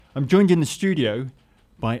I'm joined in the studio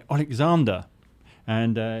by Alexander,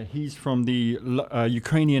 and he's from the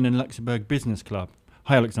Ukrainian and Luxembourg Business Club.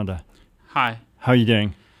 Hi, Alexander. Hi. How are you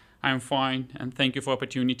doing? I'm fine, and thank you for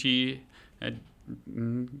opportunity.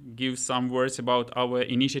 Give some words about our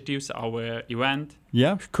initiatives, our event.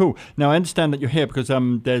 Yeah, cool. Now, I understand that you're here because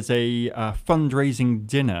there's a fundraising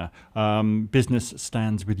dinner, Business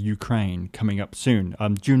Stands with Ukraine, coming up soon,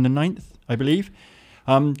 June the 9th, I believe.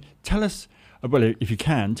 Tell us, well, if you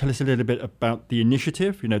can, tell us a little bit about the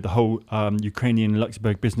initiative, the whole Ukrainian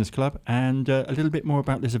Luxembourg Business Club, and a little bit more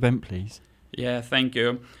about this event, please. Yeah, thank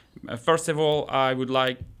you. First of all, I would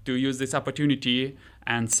like to use this opportunity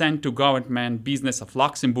and send to government business of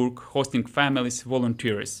Luxembourg hosting families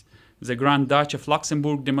volunteers. The Grand Duchy of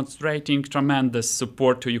Luxembourg demonstrating tremendous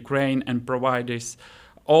support to Ukraine and provides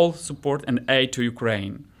all support and aid to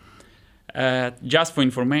Ukraine. Just for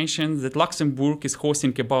information, that Luxembourg is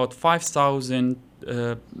hosting about 5,000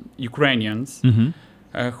 Ukrainians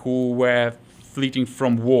who were fleeing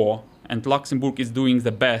from war, and Luxembourg is doing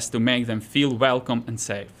the best to make them feel welcome and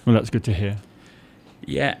safe. Well, that's good to hear.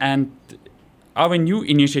 Yeah, and our new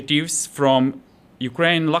initiatives from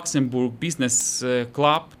Ukraine-Luxembourg Business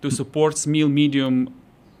Club to support small, medium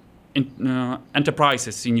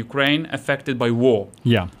enterprises in Ukraine affected by war.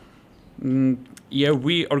 Yeah.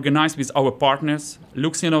 We organize with our partners,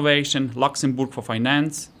 Lux Innovation, Luxembourg for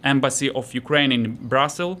Finance, Embassy of Ukraine in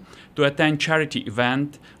Brussels, to attend charity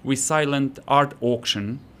event with silent art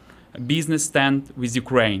auction, business stand with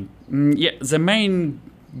Ukraine. The main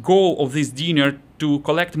goal of this dinner to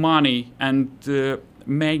collect money and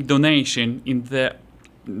make donation in the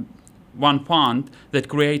one fund that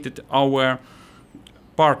created our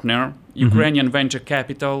partner, Ukrainian Venture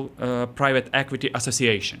Capital Private Equity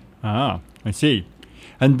Association. Ah, I see.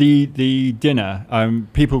 And the dinner,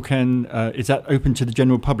 people can, is that open to the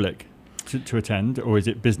general public to attend, or is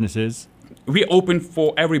it businesses? We open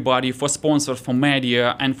for everybody, for sponsors, for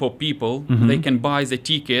media, and for people. They can buy the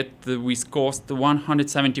ticket, which cost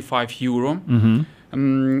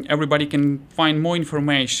 €175. Everybody can find more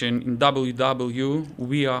information in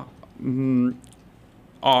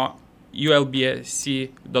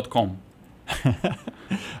www.ulbsc.com.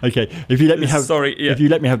 Okay, if you let me have if you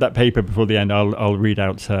let me have that paper before the end, I'll read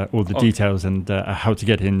out all the details and how to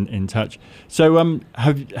get in touch. So,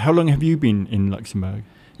 how long have you been in Luxembourg?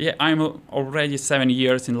 Yeah, I'm already 7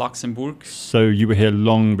 years in Luxembourg. So you were here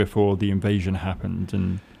long before the invasion happened,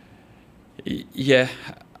 and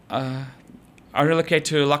I relocated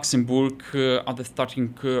to Luxembourg at the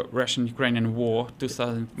starting Russian-Ukrainian war,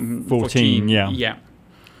 2014. Yeah.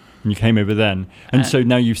 And you came over then, and so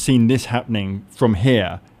now you've seen this happening from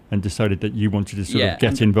here, and decided that you wanted to sort of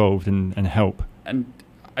get involved and help. And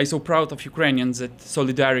I'm so proud of Ukrainians that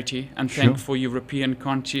solidarity, and thank for European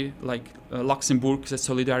country like Luxembourg that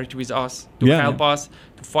solidarity with us to help us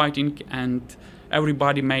to fighting, and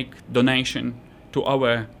everybody make donation to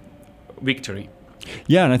our victory.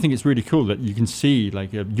 Yeah, and I think it's really cool that you can see,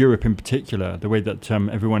 like Europe in particular, the way that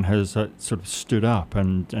everyone has sort of stood up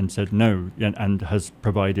and said no, and has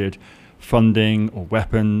provided funding or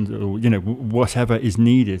weapons or whatever is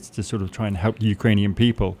needed to sort of try and help the Ukrainian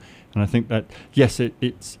people. And I think that yes,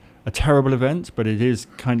 it's a terrible event, but it is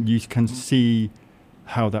you can see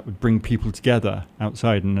how that would bring people together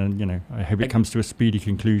outside, and I hope it comes to a speedy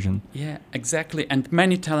conclusion. Yeah, exactly. And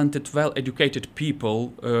many talented, well-educated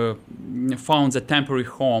people found a temporary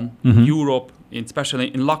home in Europe, especially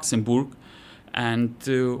in Luxembourg. And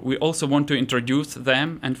we also want to introduce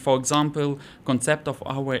them. And for example, concept of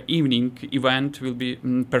our evening event will be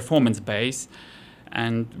performance-based,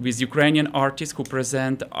 and with Ukrainian artists who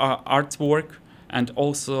present artwork, and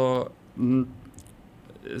also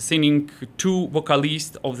singing two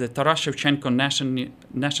vocalists of the Taras Shevchenko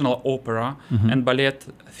National Opera and Ballet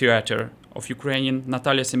Theater of Ukraine,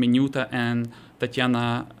 Natalia Semenyuta and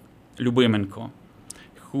Tatiana Lyubimenko,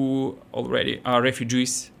 who already are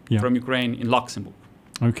refugees from Ukraine in Luxembourg.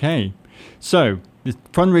 Okay, so the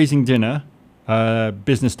fundraising dinner,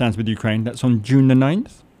 Business Stands with Ukraine, that's on June the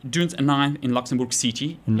 9th? June the 9th in Luxembourg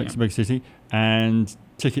City. In Luxembourg City, and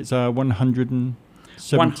tickets are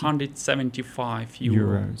 175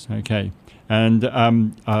 euros. Okay, and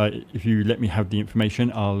if you let me have the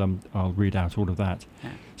information, I'll read out all of that.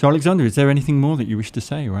 Yeah. So, Alexander, is there anything more that you wish to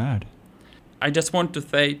say or add? I just want to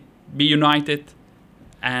say, be united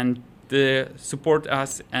and support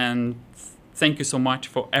us, and thank you so much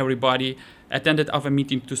for everybody attended our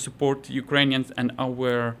meeting to support Ukrainians and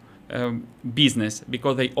our business,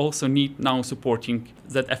 because they also need now supporting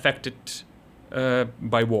that affected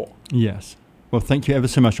by war. Yes. Well, thank you ever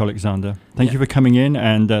so much, Alexander. Thank you for coming in,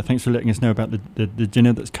 and thanks for letting us know about the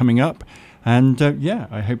dinner that's coming up. And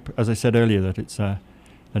I hope, as I said earlier, that it's a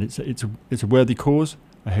worthy cause.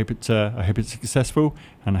 I hope it's successful,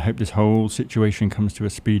 and I hope this whole situation comes to a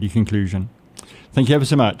speedy conclusion. Thank you ever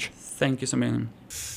so much. Thank you so much.